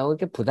부분하고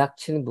이렇게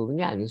부닥치는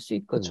부분이 아닐 수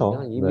있거든요.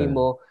 그쵸. 이미 네.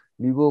 뭐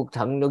미국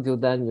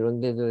장로교단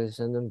이런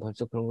데들에서는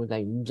벌써 그런 걸 다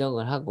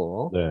인정을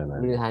하고 우리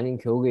네네네. 한인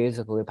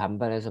교회에서 그걸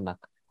반발해서 막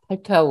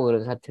탈퇴하고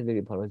그런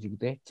사태들이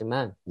벌어지기도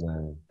했지만 네.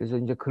 그래서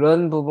이제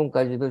그런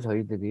부분까지도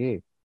저희들이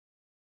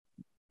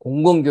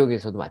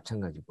공공교육에서도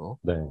마찬가지고,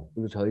 네.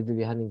 그리고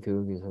저희들이 하는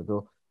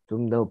교육에서도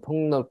좀 더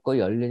폭넓고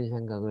열린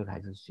생각을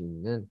가질 수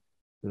있는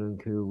그런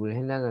교육을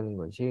해나가는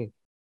것이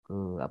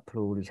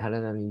앞으로 우리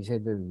자라나는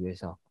 2세대를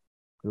위해서,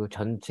 그리고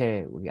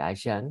전체 우리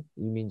아시안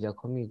이민자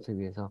커뮤니티를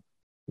위해서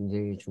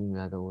굉장히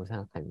중요하다고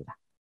생각합니다.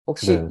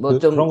 혹시 네. 뭐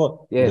좀, 그런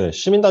거, 예, 네.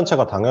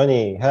 시민단체가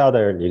당연히 해야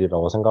될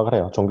일이라고 생각을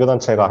해요.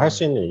 종교단체가 할 네,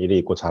 수 있는 일이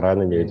있고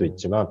잘하는 일도 네,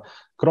 있지만,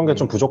 그런 게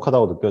좀 네,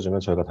 부족하다고 느껴지면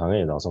저희가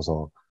당연히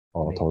나서서,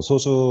 더 네.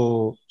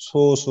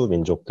 소수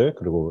민족들,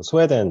 그리고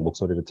소외된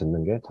목소리를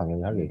듣는 게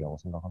당연히 할 네. 일이라고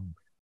생각합니다.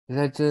 그래서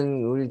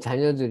하여튼 우리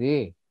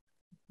자녀들이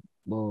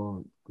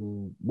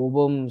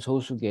모범 네.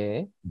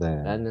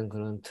 소수계라는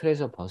그런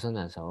틀에서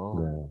벗어나서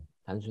네.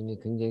 단순히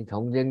굉장히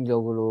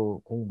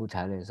경쟁적으로 공부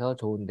잘해서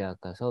좋은 대학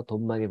가서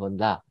돈 많이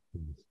번다라는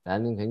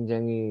음,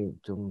 굉장히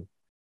좀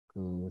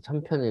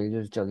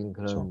천편일률적인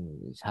그렇죠. 그런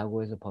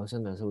사고에서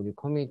벗어나서 우리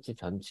커뮤니티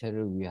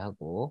전체를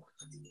위하고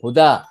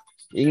보다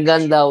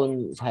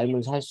인간다운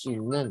삶을 살 수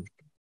있는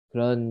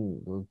그런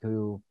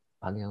교육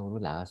방향으로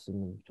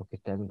나갔으면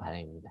좋겠다는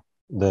바람입니다.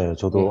 네,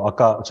 저도 예,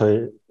 아까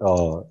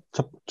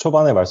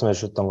초반에 말씀해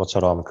주셨던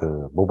것처럼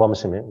그 모범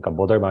시민, 그러니까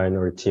모델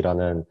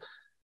마이너리티라는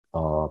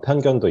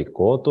편견도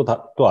있고,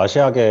 또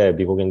아시아계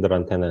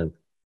미국인들한테는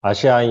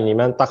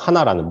아시아인이면 딱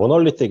하나라는,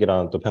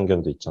 모놀리틱이라는 또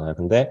편견도 있잖아요.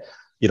 근데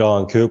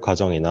이런 교육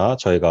과정이나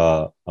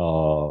저희가,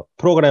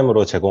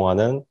 프로그램으로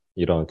제공하는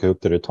이런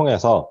교육들을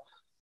통해서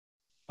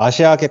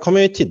아시아계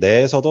커뮤니티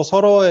내에서도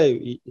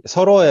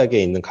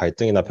서로에게 있는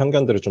갈등이나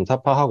편견들을 좀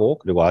타파하고,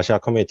 그리고 아시아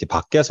커뮤니티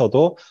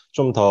밖에서도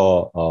좀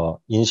더,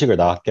 인식을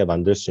낮게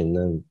만들 수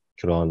있는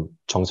그런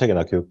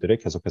정책이나 교육들이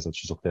계속해서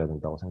지속돼야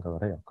된다고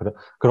생각을 해요.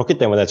 그렇기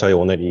때문에 저희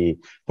오늘 이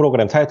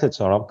프로그램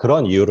타이틀처럼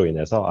그런 이유로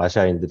인해서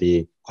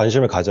아시아인들이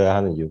관심을 가져야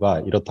하는 이유가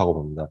이렇다고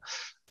봅니다.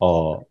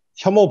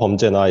 혐오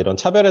범죄나 이런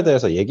차별에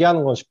대해서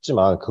얘기하는 건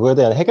쉽지만 그거에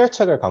대한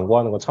해결책을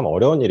강구하는 건 참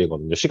어려운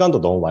일이거든요.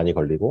 시간도 너무 많이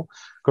걸리고.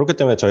 그렇기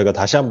때문에 저희가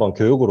다시 한번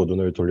교육으로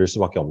눈을 돌릴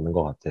수밖에 없는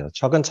것 같아요.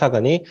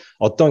 차근차근히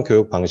어떤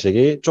교육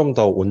방식이 좀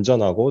더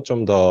온전하고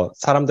좀 더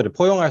사람들을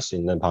포용할 수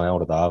있는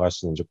방향으로 나아갈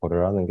수 있는지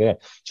고려를 하는 게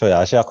저희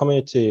아시아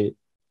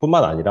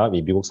커뮤니티뿐만 아니라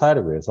이 미국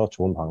사회를 위해서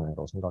좋은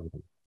방향이라고 생각이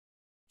듭니다.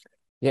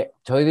 예,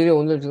 저희들이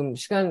오늘 지금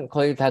시간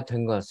거의 다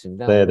된 것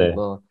같습니다. 우리 네네,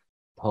 뭐,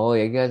 더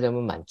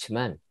얘기하자면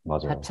많지만,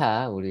 맞아요.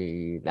 차차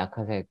우리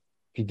낙하색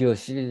비디오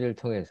시리즈를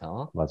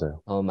통해서 맞아요.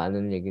 더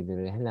많은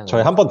얘기들을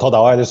저희 해나가면 한 번 더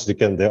나와야 될 좋겠습니다. 수도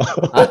있겠는데요.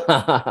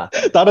 아,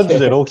 다른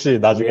주제로 예, 혹시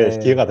나중에 예,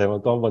 기회가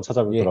되면 또 한 번 예.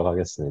 찾아뵙도록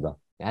하겠습니다.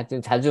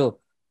 하여튼 자주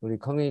우리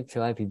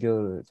커뮤니티와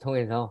비디오를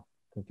통해서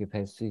그렇게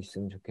뵐 수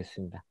있으면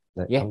좋겠습니다.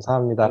 네, 예,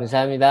 감사합니다.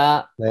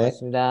 감사합니다. 네.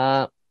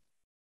 고맙습니다.